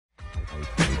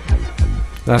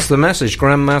That's the message.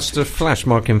 Grandmaster Flash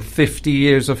marking 50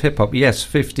 years of hip-hop. Yes,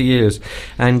 50 years.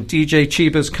 And DJ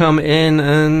Cheeba's come in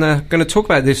and going to talk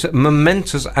about this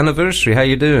momentous anniversary. How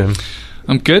you doing?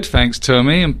 I'm good, thanks,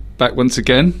 Tommy. I'm back once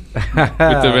again with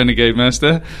the Renegade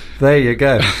Master. There you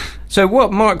go. So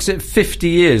what marks it 50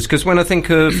 years? Because when I think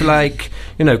of, like,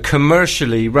 you know,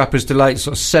 commercially, Rapper's Delight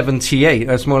sort of 78,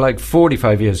 that's more like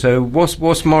 45 years. So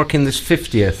what's marking this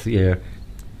 50th year?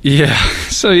 Yeah,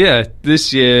 so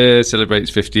this year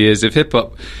celebrates 50 years of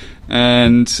hip-hop.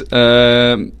 And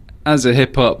as a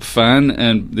hip-hop fan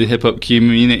and the hip-hop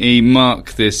community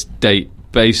mark this date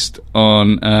based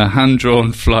on a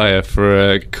hand-drawn flyer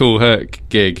for a Cool Herc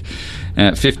gig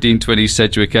at 1520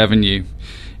 Sedgwick Avenue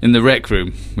in the Rec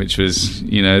Room, which was,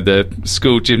 you know, the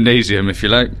school gymnasium, if you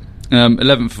like,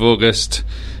 11th of August,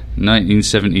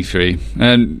 1973.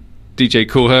 And DJ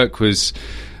Cool Herc was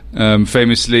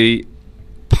famously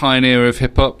pioneer of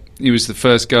hip-hop. He was the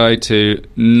first guy to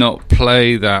not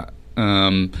play that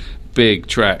big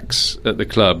tracks at the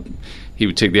club. He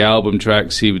would take the album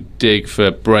tracks, he would dig for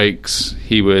breaks,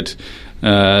 he would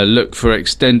look for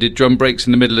extended drum breaks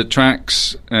in the middle of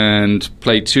tracks and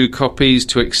play 2 copies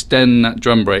to extend that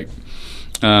drum break.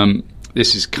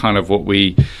 This is kind of what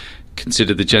we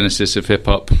consider the genesis of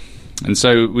hip-hop. And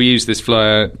so we use this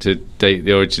flyer to date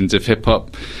the origins of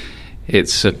hip-hop.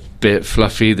 It's a bit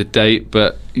fluffy, the date,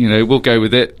 but, you know, we'll go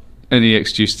with it. Any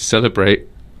excuse to celebrate.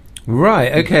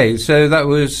 Right, okay, so that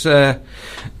was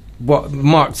what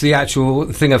marked the actual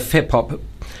thing of hip-hop.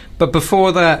 But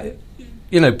before that,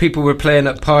 you know, people were playing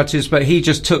at parties, but he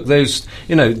just took those,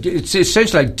 you know, it's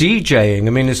essentially like DJing.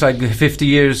 I mean, it's like 50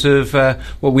 years of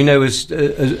what we know as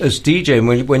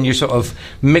DJing, when you sort of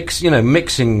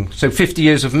mixing. So 50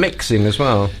 years of mixing as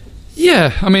well.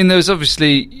 Yeah, I mean, there's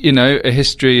obviously, you know, a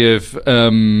history of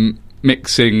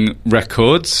mixing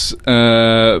records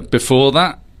before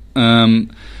that.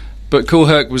 But Cool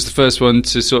Herc was the first one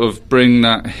to sort of bring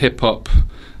that hip-hop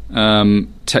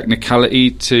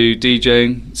technicality to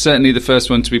DJing. Certainly the first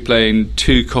one to be playing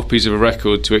 2 copies of a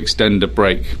record to extend a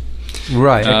break.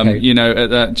 Right, okay. You know, at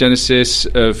that genesis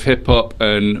of hip-hop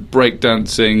and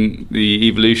breakdancing, the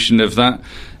evolution of that,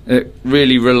 it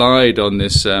really relied on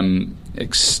this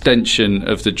extension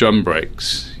of the drum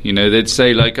breaks. You know, they'd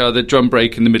say, like, the drum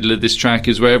break in the middle of this track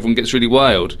is where everyone gets really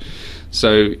wild.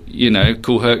 So, you know,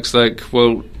 Cool Herc's like,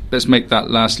 well, let's make that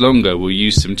last longer. We'll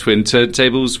use some twin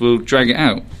turntables, we'll drag it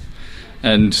out.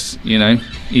 And, you know,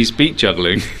 he's beat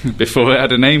juggling before it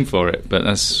had a name for it, but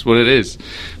that's what it is.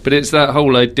 But it's that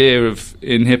whole idea of,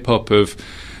 in hip-hop, of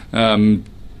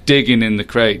digging in the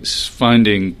crates,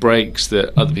 finding breaks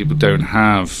that other people don't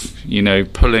have, you know,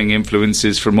 pulling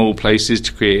influences from all places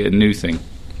to create a new thing.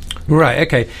 Right,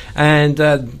 okay. And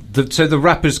so the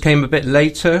rappers came a bit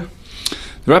later?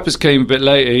 The rappers came a bit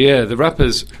later, yeah. The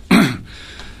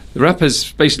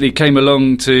rappers basically came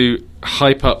along to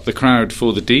hype up the crowd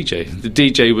for the DJ. The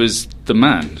DJ was the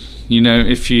man. You know,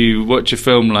 if you watch a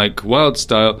film like Wild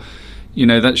Style, you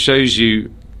know, that shows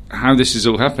you how this is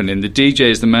all happening. The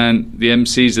DJ is the man, the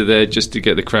MCs are there just to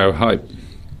get the crowd hype.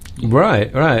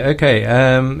 Right, okay.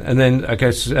 And then I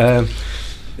guess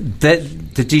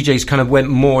the DJs kind of went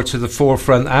more to the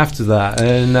forefront after that,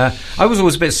 and I was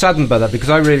always a bit saddened by that, because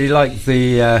I really liked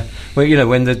the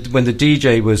when the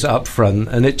DJ was up front,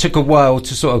 and it took a while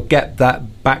to sort of get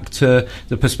that back to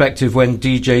the perspective when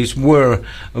DJs were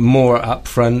more up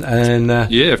front.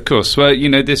 And yeah, of course. Well, you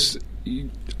know, this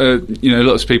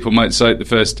lots of people might cite the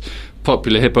first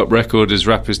popular hip-hop record as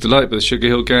Rapper's Delight by the Sugar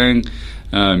Hill Gang,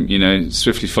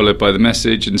 swiftly followed by The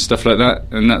Message and stuff like that,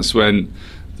 and that's when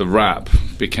the rap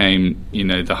became, you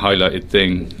know, the highlighted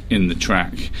thing in the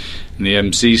track, and the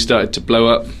MC started to blow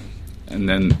up, and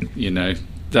then, you know,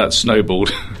 that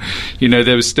snowballed. You know,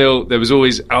 there was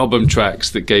always album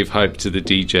tracks that gave hype to the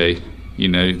DJ, you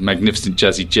know, Magnificent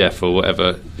Jazzy Jeff or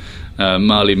whatever,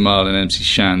 Marley Marl and MC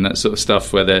Shan, that sort of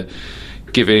stuff, where they're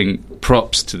giving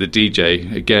props to the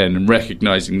DJ again, and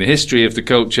recognising the history of the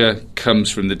culture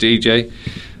comes from the DJ.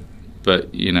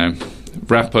 But, you know,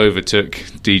 rap overtook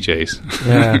DJs.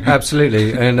 Yeah,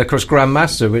 absolutely. And of course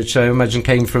Grandmaster, which I imagine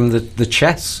came from the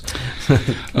chess.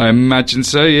 I imagine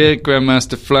so, yeah.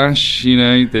 Grandmaster Flash, you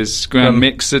know, there's Grand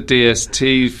Mixer,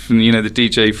 DST, from, you know, the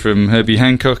DJ from Herbie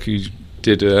Hancock who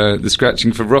did the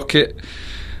scratching for Rocket.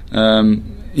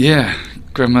 Yeah,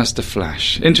 Grandmaster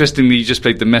Flash. Interestingly, you just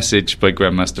played The Message by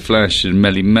Grandmaster Flash, and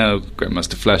Melly Mel.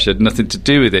 Grandmaster Flash had nothing to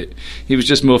do with it. He was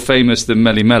just more famous than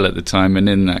Melly Mel at the time and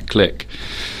in that clique.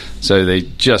 So they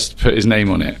just put his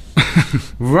name on it.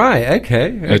 Right,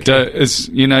 okay. As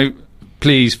you know,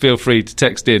 please feel free to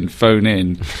text in, phone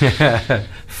in.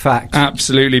 Fact.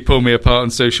 Absolutely pull me apart on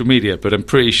social media, but I'm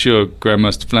pretty sure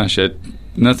Grandmaster Flash had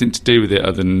nothing to do with it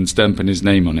other than stamping his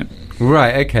name on it.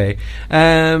 Right, okay.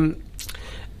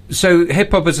 So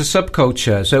hip-hop as a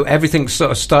subculture, so everything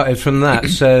sort of started from that.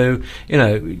 So,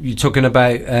 you're talking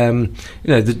about, the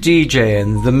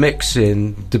DJing, the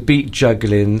mixing, the beat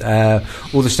juggling,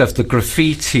 all the stuff, the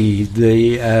graffiti,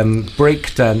 the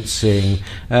breakdancing,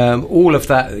 all of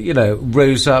that,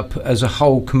 rose up as a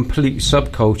whole complete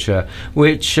subculture,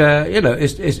 which,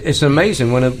 it's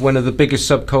amazing. One of the biggest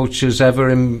subcultures ever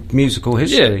in musical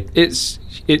history. Yeah,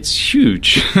 it's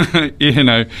huge.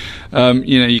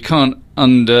 You can't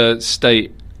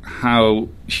understate how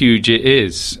huge it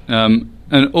is.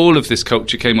 And all of this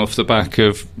culture came off the back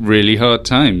of really hard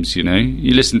times. You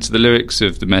listen to the lyrics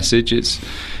of The Message,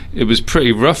 it was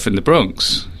pretty rough in the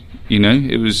Bronx.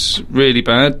 It was really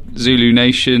bad. Zulu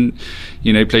Nation,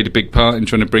 played a big part in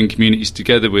trying to bring communities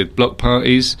together with block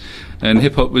parties, and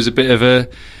hip-hop was a bit of a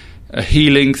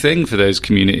healing thing for those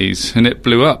communities, and it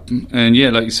blew up. And yeah,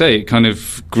 like you say, it kind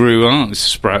of grew arms,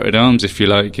 sprouted arms, if you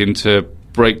like, into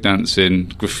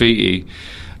breakdancing, graffiti,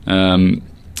 MCing,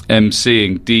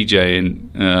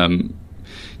 DJing.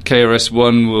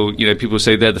 KRS-One will, people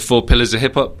say they're the 4 pillars of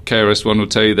hip-hop. KRS-One will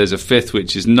tell you there's a 5th,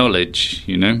 which is knowledge,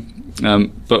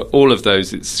 But all of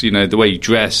those, it's, the way you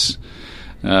dress,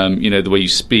 the way you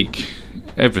speak,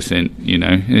 everything,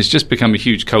 And it's just become a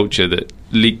huge culture that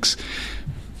leaks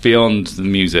beyond the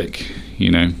music,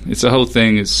 It's a whole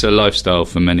thing, it's a lifestyle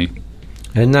for many.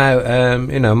 And now, a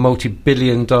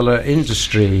multi-billion-dollar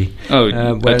industry.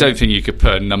 I don't think you could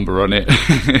put a number on it.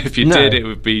 If you did, it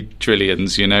would be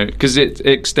trillions, because it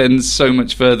extends so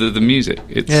much further than music.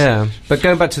 But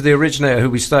going back to the originator, who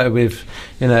we started with,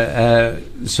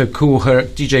 so Kool Herc,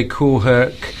 DJ Kool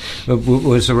Herc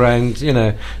was around,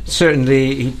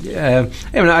 certainly,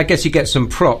 I guess he gets some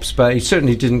props, but he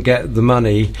certainly didn't get the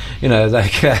money,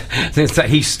 that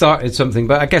he started something.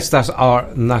 But I guess that's art,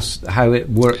 and that's how it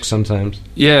works sometimes.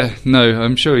 Yeah, no,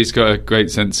 I'm sure he's got a great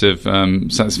sense of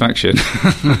satisfaction.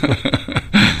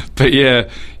 But yeah,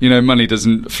 money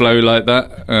doesn't flow like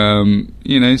that.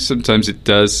 Sometimes it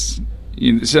does.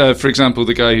 For example,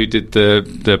 the guy who did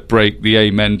the break, the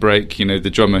Amen break,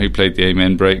 the drummer who played the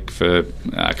Amen break for,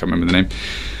 I can't remember the name.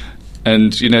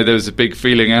 And, there was a big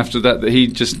feeling after that he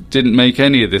just didn't make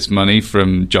any of this money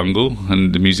from Jungle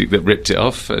and the music that ripped it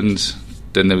off. And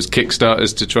then there was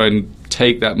Kickstarters to try and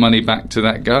take that money back to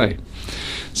that guy.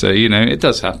 So, it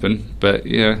does happen. But,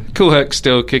 yeah, Kool Herc's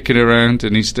still kicking around,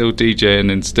 and he's still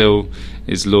DJing and still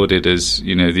is lauded as,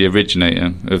 the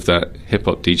originator of that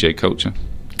hip-hop DJ culture.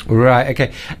 Right,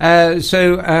 okay.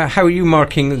 So how are you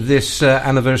marking this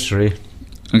anniversary?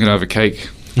 I'm going to have a cake.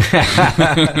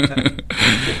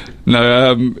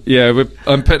 No,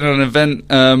 I'm putting on an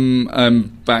event. I'm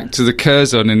back to the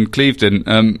Curzon in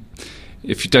Clevedon.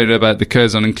 If you don't know about the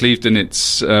Curzon in Clevedon,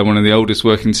 it's one of the oldest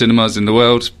working cinemas in the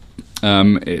world.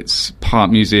 It's part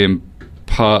museum,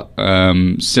 part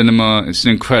cinema. It's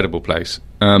an incredible place.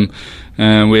 And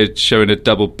we're showing a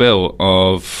double bill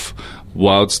of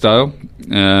Wild Style,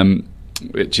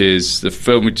 which is the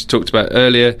film we just talked about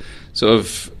earlier, sort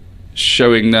of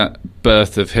showing that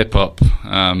birth of hip-hop.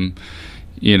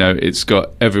 It's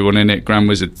got everyone in it. Grand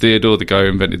Wizard Theodore, the guy who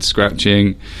invented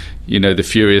scratching, the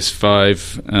Furious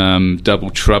Five, Double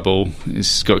Trouble.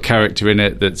 It's got a character in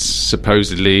it that's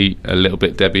supposedly a little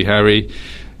bit Debbie Harry.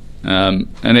 And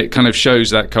it kind of shows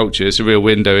that culture. It's a real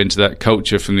window into that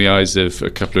culture from the eyes of a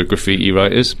couple of graffiti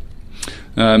writers.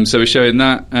 So we're showing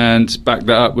that, and back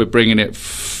that up, we're bringing it,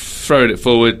 throwing it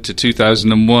forward to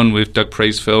 2001 with Doug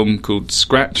Prey's film called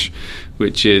Scratch,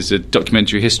 which is a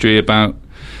documentary history about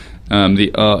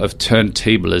the art of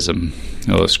turntablism,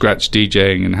 or scratch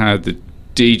DJing, and how the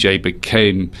DJ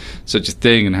became such a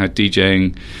thing, and how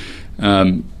DJing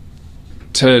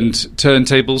turned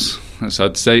turntables, that's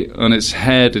I'd say, on its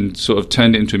head and sort of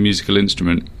turned it into a musical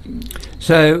instrument.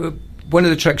 So one of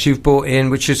the tracks you've brought in,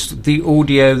 which is the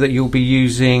audio that you'll be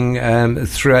using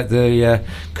throughout the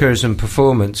Curzon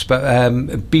performance,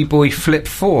 but B-Boy Flip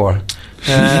 4.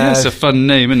 That's a fun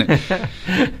name, isn't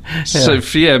it? So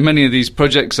for many of these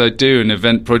projects I do, and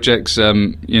event projects,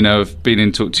 I've been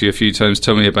in talk to you a few times,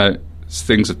 tell me about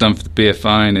things I've done for the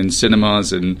BFI and in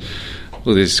cinemas and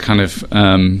all this kind of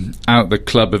out the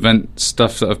club event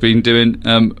stuff that I've been doing.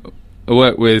 I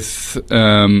work with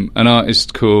an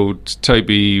artist called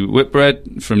Toby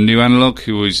Whitbread from New Analog,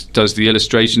 who always does the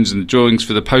illustrations and the drawings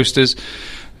for the posters.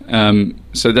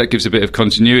 So that gives a bit of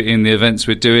continuity in the events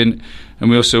we're doing. And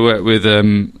we also work with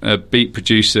a beat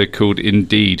producer called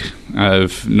Indeed out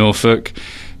of Norfolk,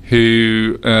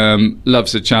 who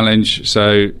loves a challenge.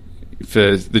 So,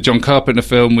 for the John Carpenter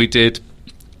film we did,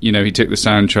 you know, he took the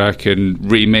soundtrack and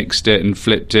remixed it and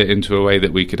flipped it into a way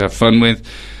that we could have fun with.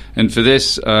 And for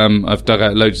this, I've dug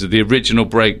out loads of the original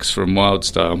breaks from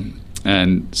Wildstyle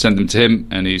and sent them to him,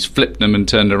 and he's flipped them and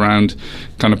turned around,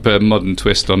 kind of put a modern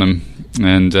twist on them.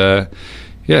 And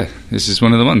yeah, this is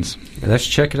one of the ones. Let's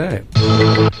check it out.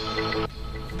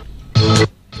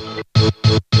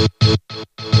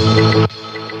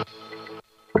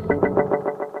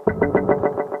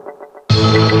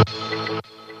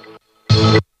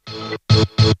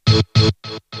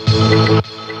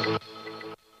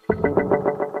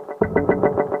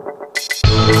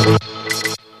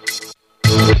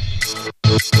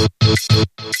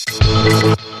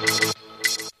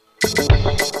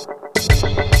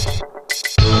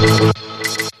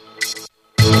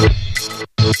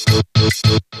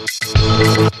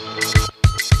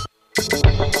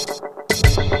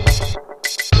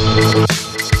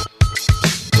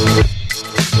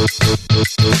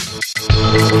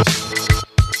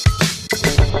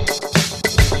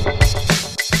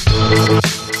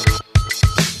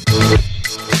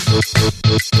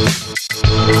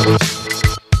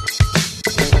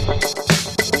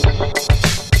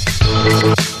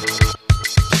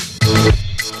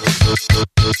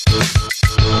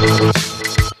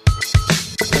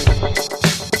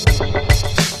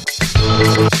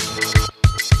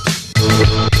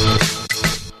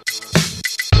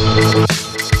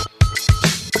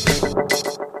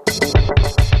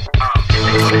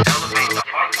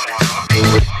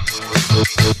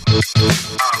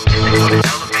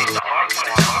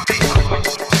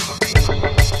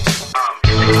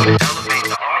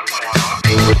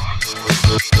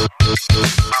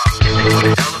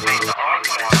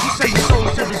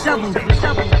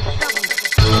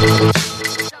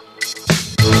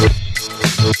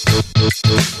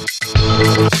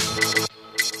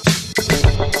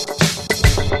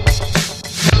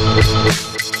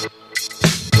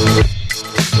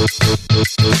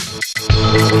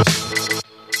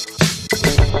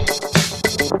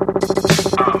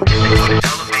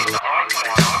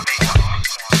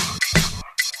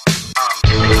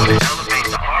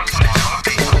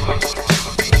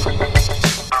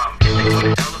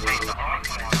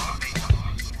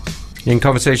 In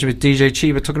conversation with DJ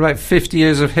Cheeba, talking about 50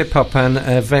 years of hip-hop and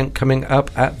an event coming up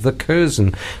at the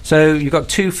Curzon. So you've got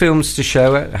 2 films to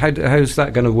show. How's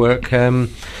that going to work?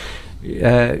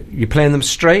 You playing them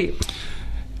straight?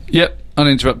 Yep,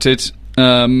 uninterrupted.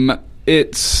 Our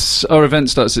event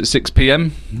starts at 6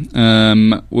 p.m.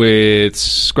 With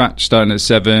Scratch starting at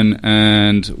 7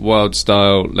 and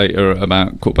Wildstyle later at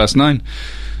about 9:15.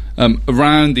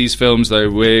 Around these films, though,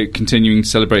 we're continuing to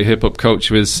celebrate hip-hop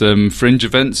culture with some fringe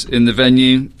events in the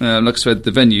venue. Like I said, the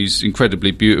venue's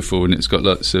incredibly beautiful, and it's got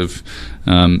lots of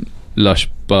lush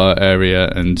bar area,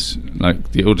 and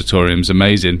like the auditorium's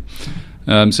amazing.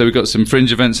 So we've got some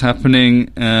fringe events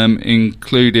happening,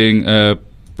 including a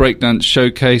breakdance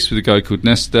showcase with a guy called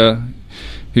Nesta,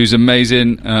 who's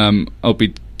amazing. I'll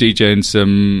be DJing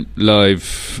some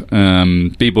live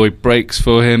b-boy breaks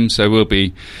for him, so we'll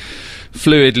be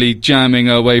fluidly jamming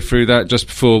our way through that just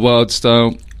before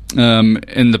Wildstyle.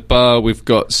 In the bar, we've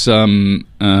got some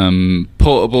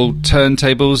portable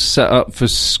turntables set up for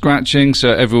scratching,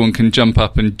 so everyone can jump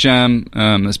up and jam.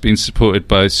 That's been supported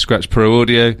by Scratch Pro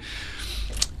Audio.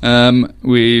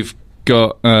 We've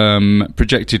got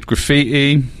projected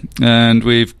graffiti, and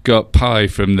we've got Pi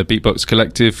from the Beatbox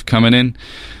Collective coming in.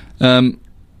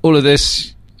 All of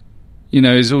this, you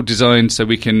know, is all designed so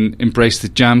we can embrace the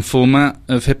jam format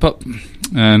of hip-hop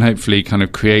and hopefully kind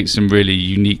of create some really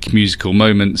unique musical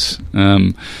moments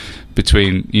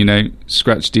between, you know,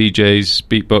 scratch DJs,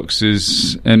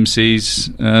 beatboxers,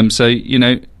 MCs. So, you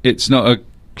know, it's not a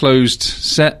closed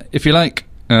set, if you like.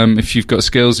 If you've got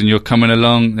skills and you're coming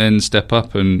along, then step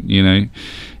up and, you know,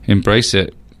 embrace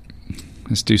it.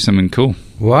 Let's do something cool.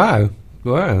 Wow,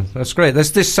 that's great.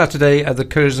 That's this Saturday at the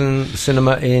Curzon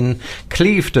Cinema in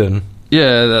Clevedon.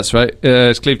 Yeah, that's right.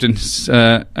 It's Clevedon. It's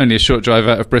only a short drive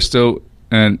out of Bristol,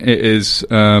 and it is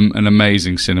an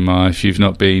amazing cinema. If you've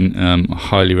not been, I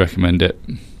highly recommend it.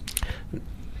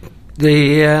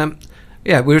 We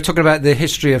were talking about the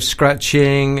history of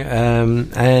scratching,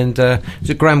 and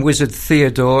the Grand Wizard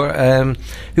Theodore,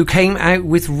 who came out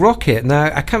with Rocket. Now,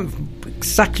 I can't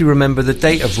exactly remember the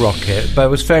date of Rocket, but it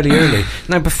was fairly early.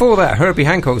 Now, before that, Herbie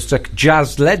Hancock's a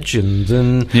jazz legend,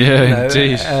 and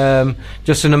indeed,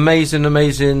 just an amazing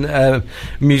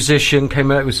musician.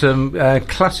 Came out with some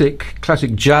classic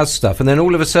jazz stuff, and then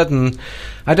all of a sudden,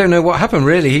 I don't know what happened.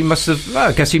 Really, he must have. Well,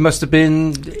 I guess he must have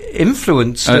been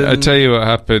influenced. I tell you what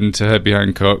happened to Herbie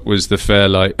Hancock was the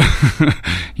Fairlight.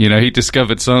 He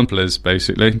discovered samplers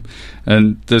basically,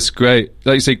 and that's great.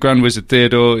 Like you say, Grand Wizard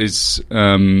Theodore is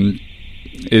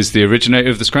the originator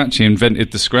of the scratch. He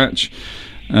invented the scratch.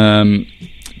 The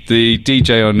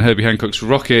DJ on Herbie Hancock's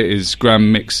Rocket is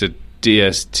Grand Mixer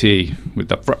DST with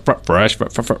the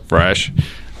fresh.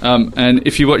 And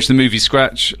if you watch the movie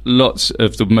Scratch, lots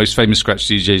of the most famous scratch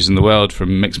DJs in the world,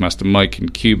 from Mixmaster Mike in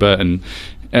Cuba and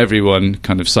everyone,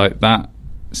 kind of cite that.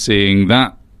 Seeing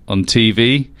that on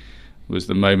TV was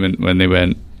the moment when they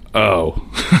went, oh,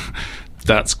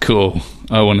 that's cool,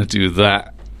 I want to do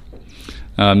that.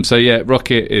 So yeah,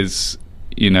 Rocket is,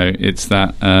 it's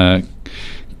that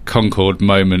Concord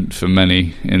moment for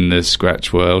many in the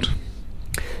scratch world.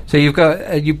 So you've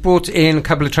got you brought in a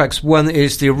couple of tracks. One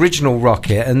is the original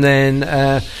Rocket, and then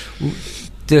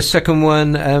the second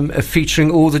one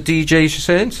featuring all the DJs. You're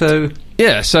saying so?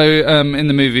 Yeah. So in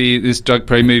the movie, this Doug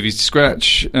Prey movie,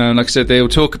 Scratch, like I said, they will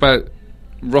talk about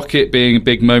Rocket being a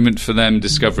big moment for them,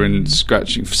 discovering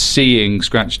scratching, seeing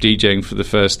scratch DJing for the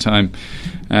first time,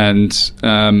 and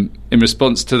in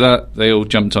response to that, they all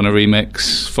jumped on a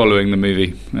remix following the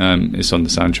movie. It's on the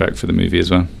soundtrack for the movie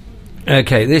as well.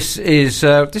 Okay, this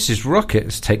is Rocket.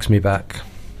 This takes me back.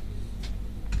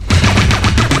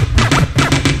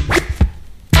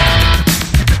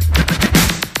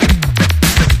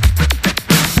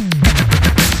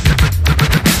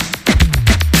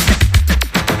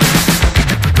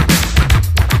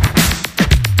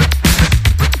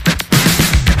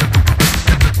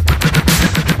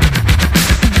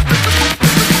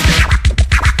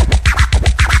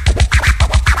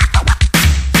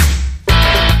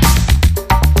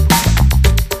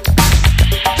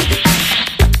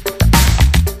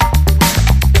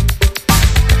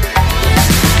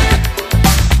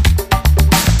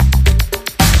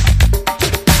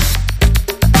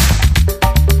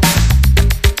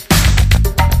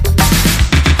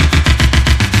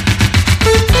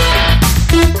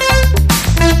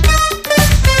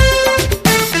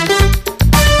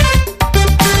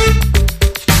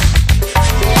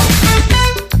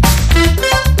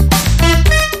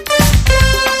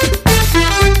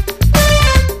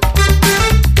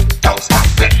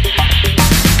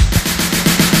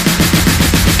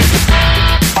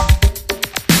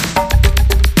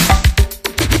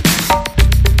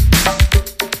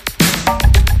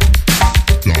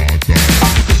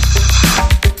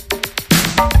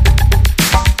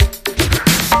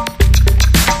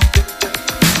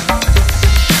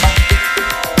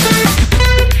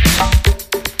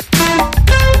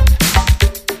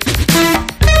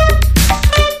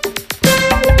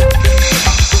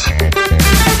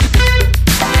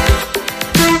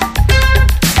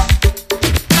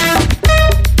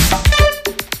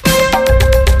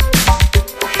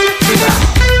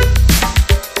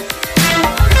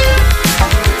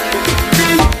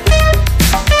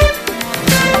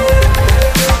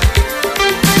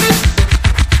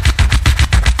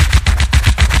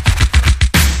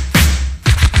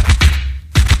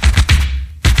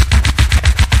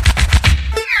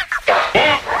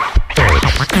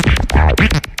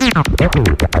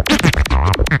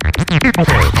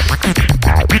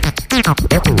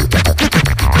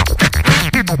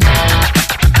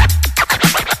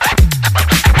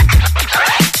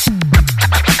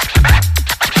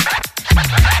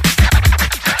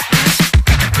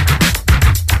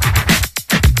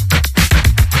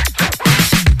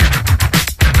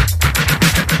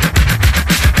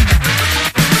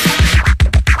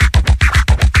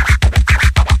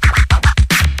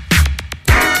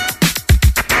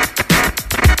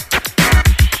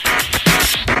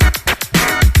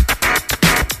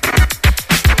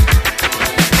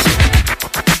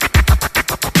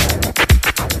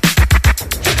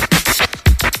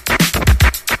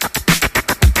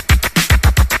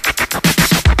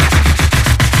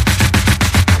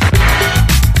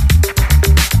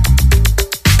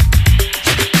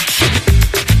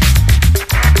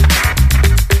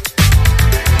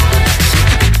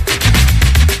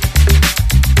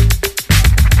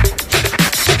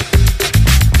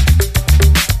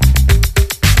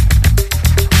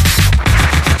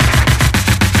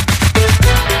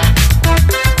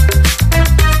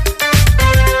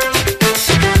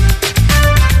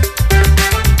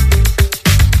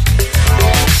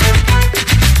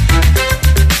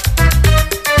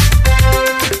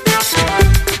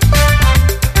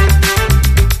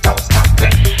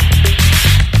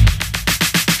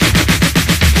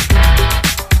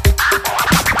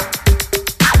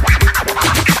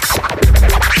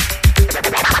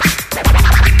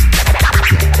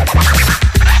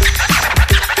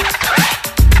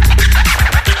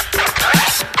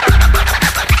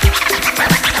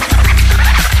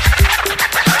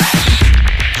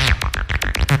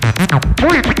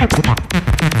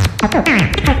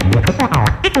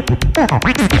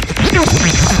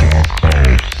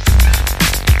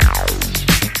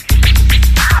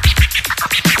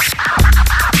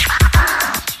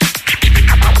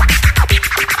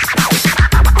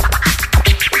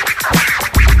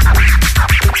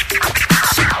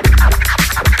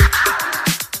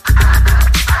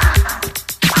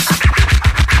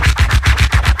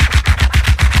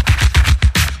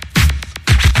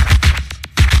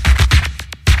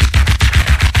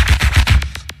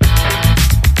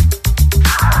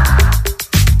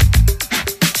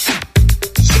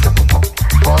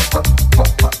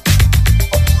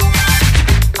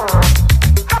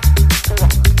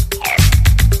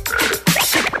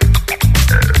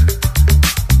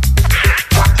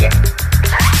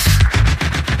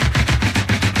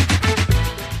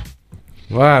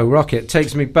 Wow, Rocket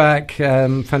takes me back.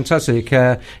 Fantastic.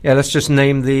 Let's just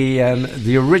name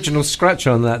the original scratch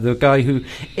on that. The guy who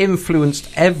influenced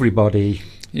everybody.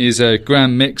 He's a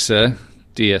Grand Mixer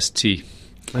DST.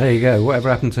 There you go. Whatever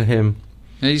happened to him?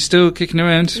 He's still kicking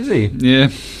around. Is he? Yeah.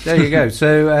 There you go.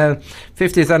 So,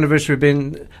 50th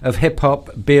anniversary of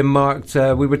hip-hop being marked.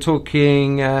 We were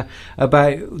talking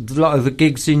about a lot of the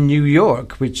gigs in New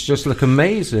York, which just look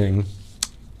amazing.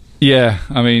 Yeah,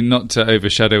 I mean, not to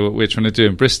overshadow what we're trying to do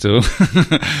in Bristol,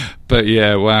 but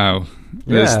yeah, wow.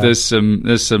 There's some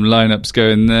lineups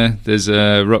going there. There's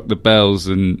Rock the Bells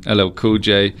and LL Cool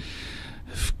J.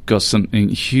 Got something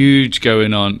huge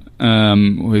going on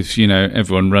with,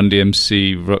 everyone, Run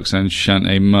DMC, Roxanne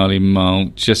Shante, Marley Marl,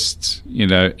 just,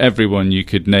 everyone you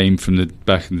could name from the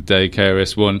back in the day,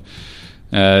 KRS-One.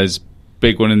 There's a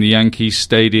big one in the Yankee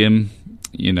Stadium.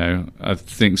 I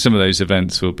think some of those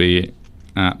events will be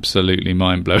absolutely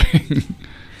mind-blowing.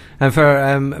 And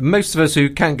for most of us who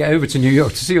can't get over to New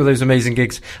York to see all those amazing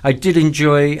gigs, I did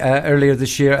enjoy earlier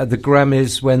this year at the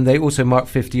Grammys when they also marked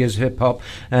 50 years of hip-hop,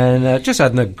 and just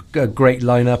had a great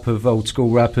lineup of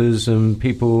old-school rappers and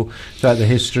people throughout the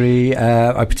history.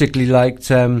 I particularly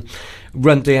liked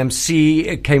Run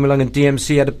DMC came along, and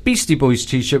DMC had a Beastie Boys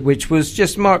t-shirt, which was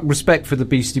just marked respect for the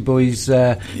Beastie Boys.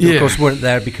 Of course, weren't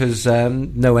there because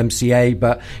no MCA,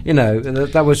 but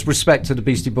that was respect to the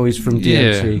Beastie Boys from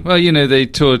DMC. Yeah. Well, they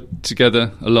toured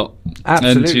together a lot.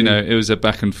 Absolutely. And it was a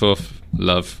back and forth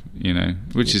love,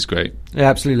 which is great. Yeah,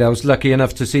 absolutely. I was lucky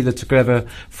enough to see the Together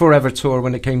Forever tour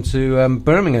when it came to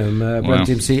Birmingham, Run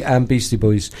DMC and Beastie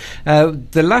Boys.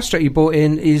 The last track you brought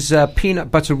in is Peanut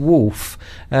Butter Wolf.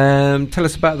 Tell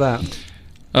us about that.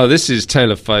 Oh, this is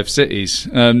Tale of Five Cities.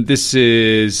 This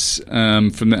is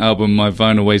from the album My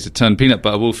Vinyl Weighs a Ton. Peanut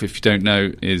Butter Wolf, if you don't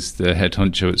know, is the head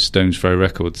honcho at Stones Throw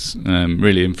Records.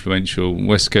 Really influential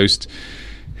West Coast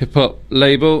hip-hop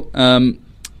label.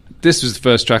 This was the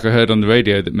first track I heard on the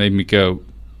radio that made me go,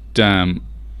 damn,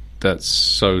 that's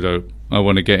so dope. I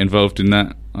want to get involved in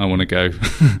that. I want to go.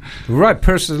 Right,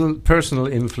 personal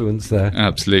influence there.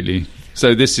 Absolutely.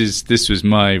 So this was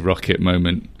my Rocket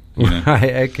moment.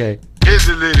 Right, okay. Here's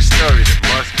a little story that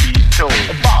must be told.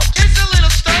 Here's a little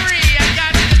story I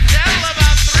got to tell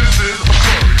about This is a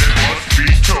story that must be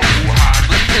told.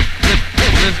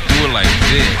 Let's do it like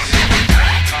this.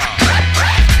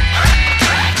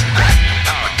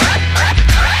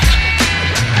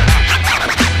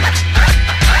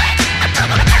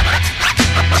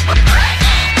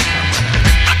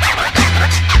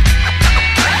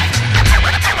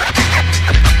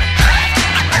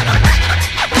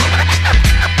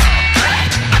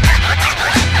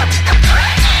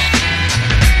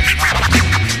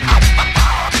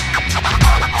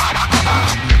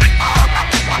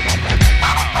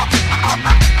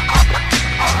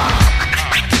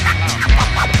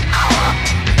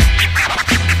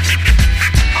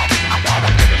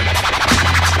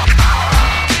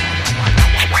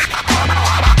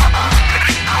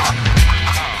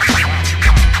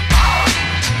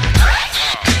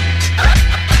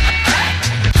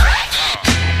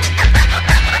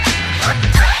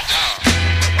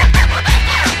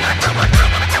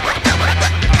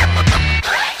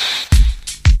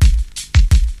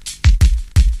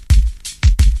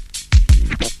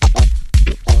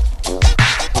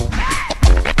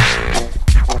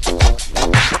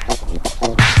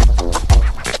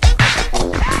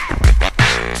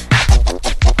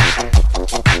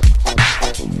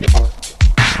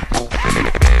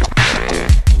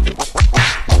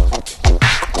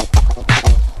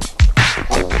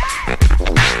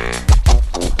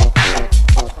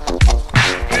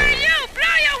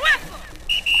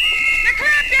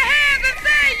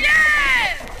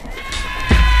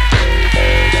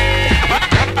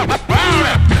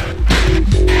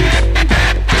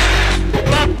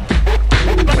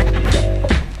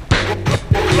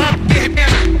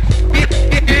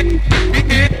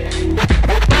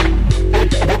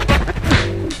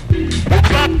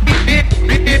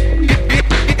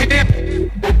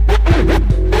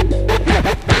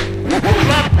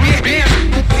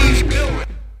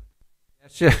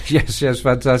 Yes,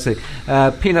 fantastic.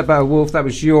 Peanut Butter Wolf, that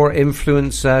was your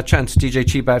influence, chatting to DJ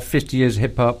Cheeba about 50 years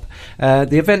hip-hop.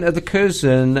 The event at the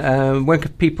Curzon, when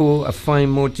can people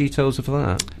find more details of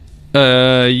that?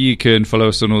 You can follow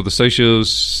us on all the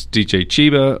socials, DJ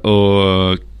Cheeba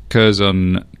or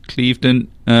Curzon Clevedon,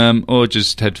 or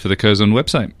just head for the Curzon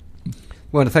website.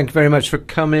 Well, thank you very much for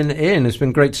coming in. It's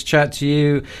been great to chat to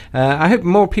you. I hope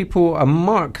more people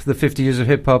mark the 50 years of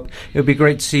hip-hop. It would be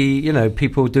great to see,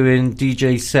 people doing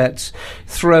DJ sets,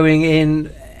 throwing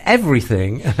in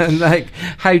everything. And like,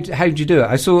 how do you do it?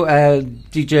 I saw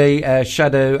DJ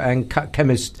Shadow and Cut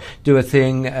Chemist do a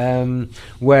thing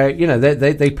where, you know,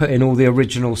 they put in all the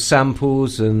original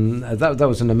samples, and that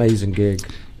was an amazing gig.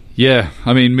 Yeah,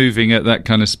 I mean, moving at that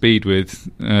kind of speed with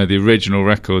the original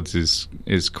records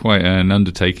is quite an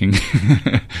undertaking.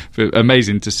 But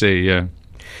amazing to see, yeah.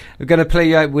 We're going to play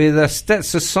you out with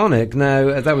Stetsasonic.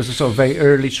 Now, that was a sort of very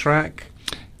early track.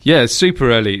 Yeah, super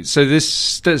early. So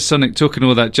this Stetsasonic talking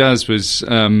all that jazz was...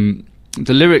 the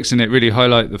lyrics in it really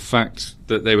highlight the fact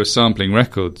that they were sampling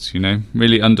records, you know,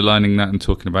 really underlining that and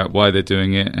talking about why they're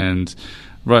doing it, and...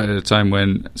 right at a time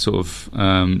when sort of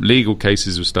legal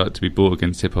cases were starting to be brought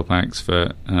against hip-hop acts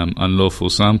for unlawful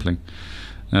sampling.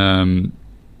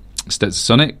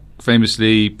 Stetsasonic,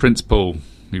 famously Prince Paul,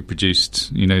 who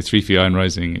produced, you know, 3 Feet Iron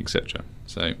Rising, etc.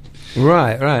 So,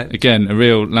 right. Again, a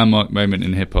real landmark moment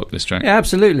in hip-hop, this track. Yeah,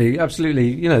 absolutely.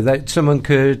 You know, that someone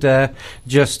could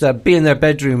just be in their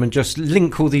bedroom and just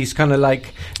link all these kind of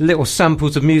like little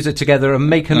samples of music together and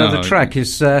make another track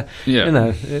is, you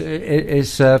know,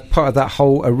 is part of that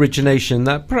whole origination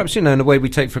that perhaps, you know, in a way we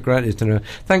take for granted. You know.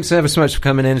 Thanks ever so much for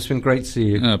coming in. It's been great to see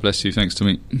you. Oh, bless you. Thanks to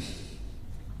me.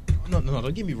 No,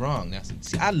 don't get me wrong. Now,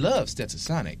 see, I love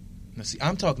Stetsasonic. Now, see,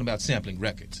 I'm talking about sampling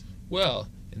records. Well,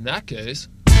 in that case...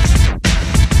 Pump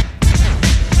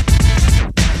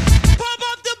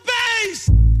up the bass!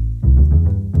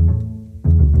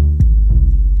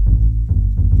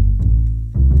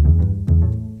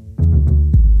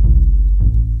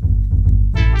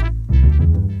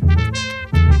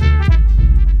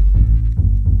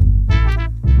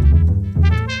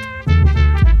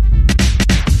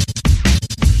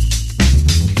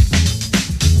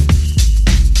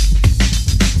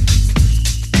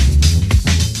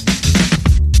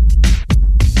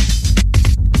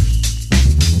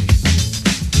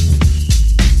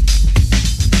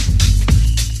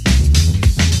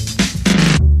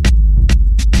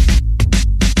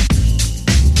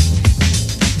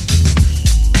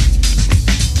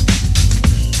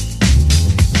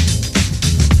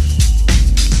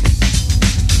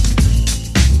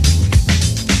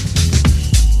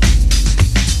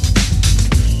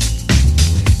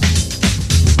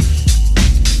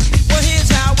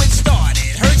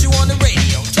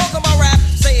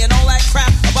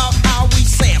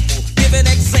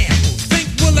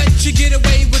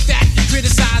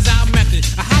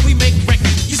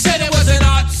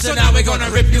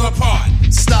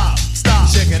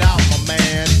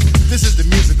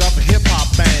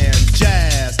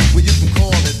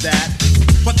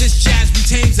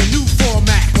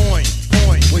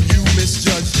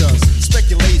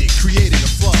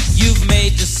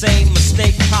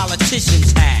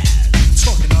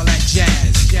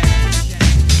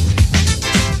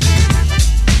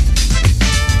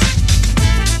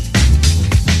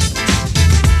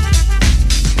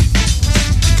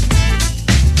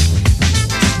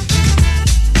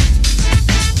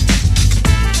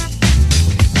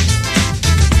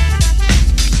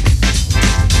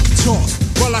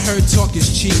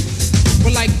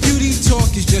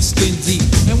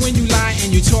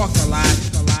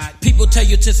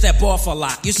 A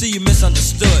lot. You see, you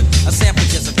misunderstood. A sample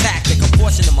just a tactic, a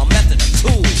portion of my method, a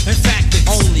tool. In fact, it's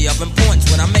only of importance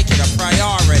when I make it a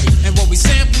priority. And what we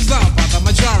sample's loved by the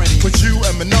majority. But you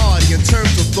a minority in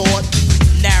terms of thought,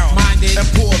 narrow-minded and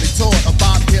poorly taught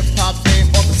about hip-hop fame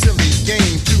or the silly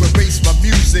game to erase my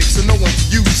music so no one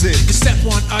can use it. You step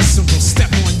on us and we'll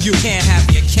step on you. Can't have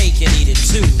your cake and eat it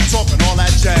too. Talking all that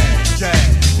jazz.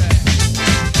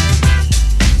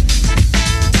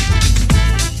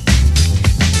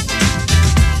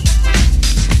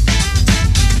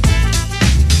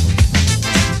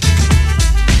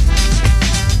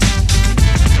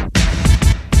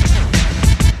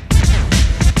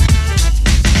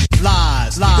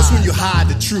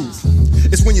 Truth.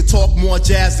 It's when you talk more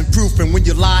jazz than proof, and when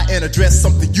you lie and address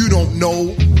something you don't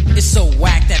know. It's so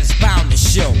whack that it's bound to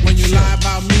show. When you lie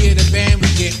about me or the band,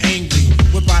 we get angry.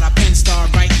 Whip out our pen,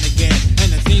 start writing again.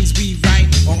 And the things we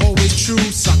write are always true,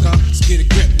 sucker. Let's get a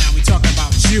grip, now we talk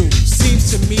about you.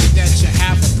 Seems to me that you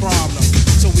have a problem,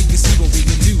 so we can see what we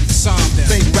can do to solve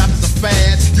them. Think rap is a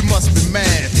fad, you must be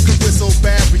mad. Cause we're so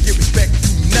bad, we get respect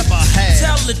you never had.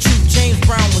 Tell the truth, James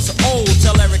Brown was old.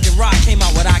 Tell Eric and Rock came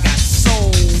out with I Got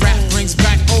Soul. Rap brings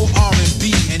back old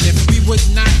R&B, and if we would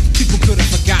not, people could have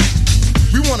forgotten.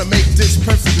 We want to make this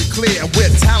perfectly clear. We're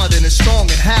talented and strong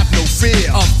and have no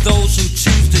fear of those who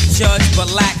choose to judge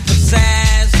but lack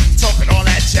pizzazz. Talking all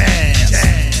that jazz.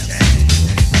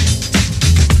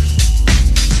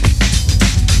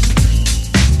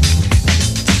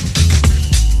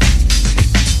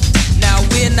 Now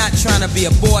we're not trying to be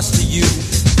a boss to you.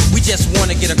 We We just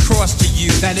wanna get across to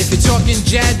you that if you're talking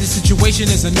jazz, the situation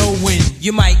is a no-win.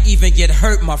 You might even get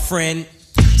hurt, my friend.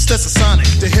 Stetsasonic,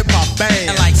 the hip-hop band.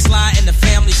 And like Sly and the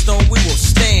Family Stone, we will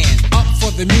stand up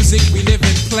for the music we live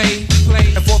and play.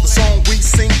 And for the song we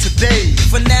sing today.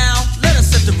 For now, let us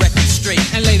set the record straight.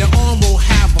 And later on we'll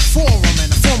have a forum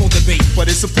and a formal debate. But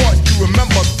it's important you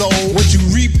remember though, what you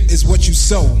reap is what you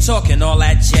sow. Talking all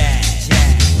that jazz.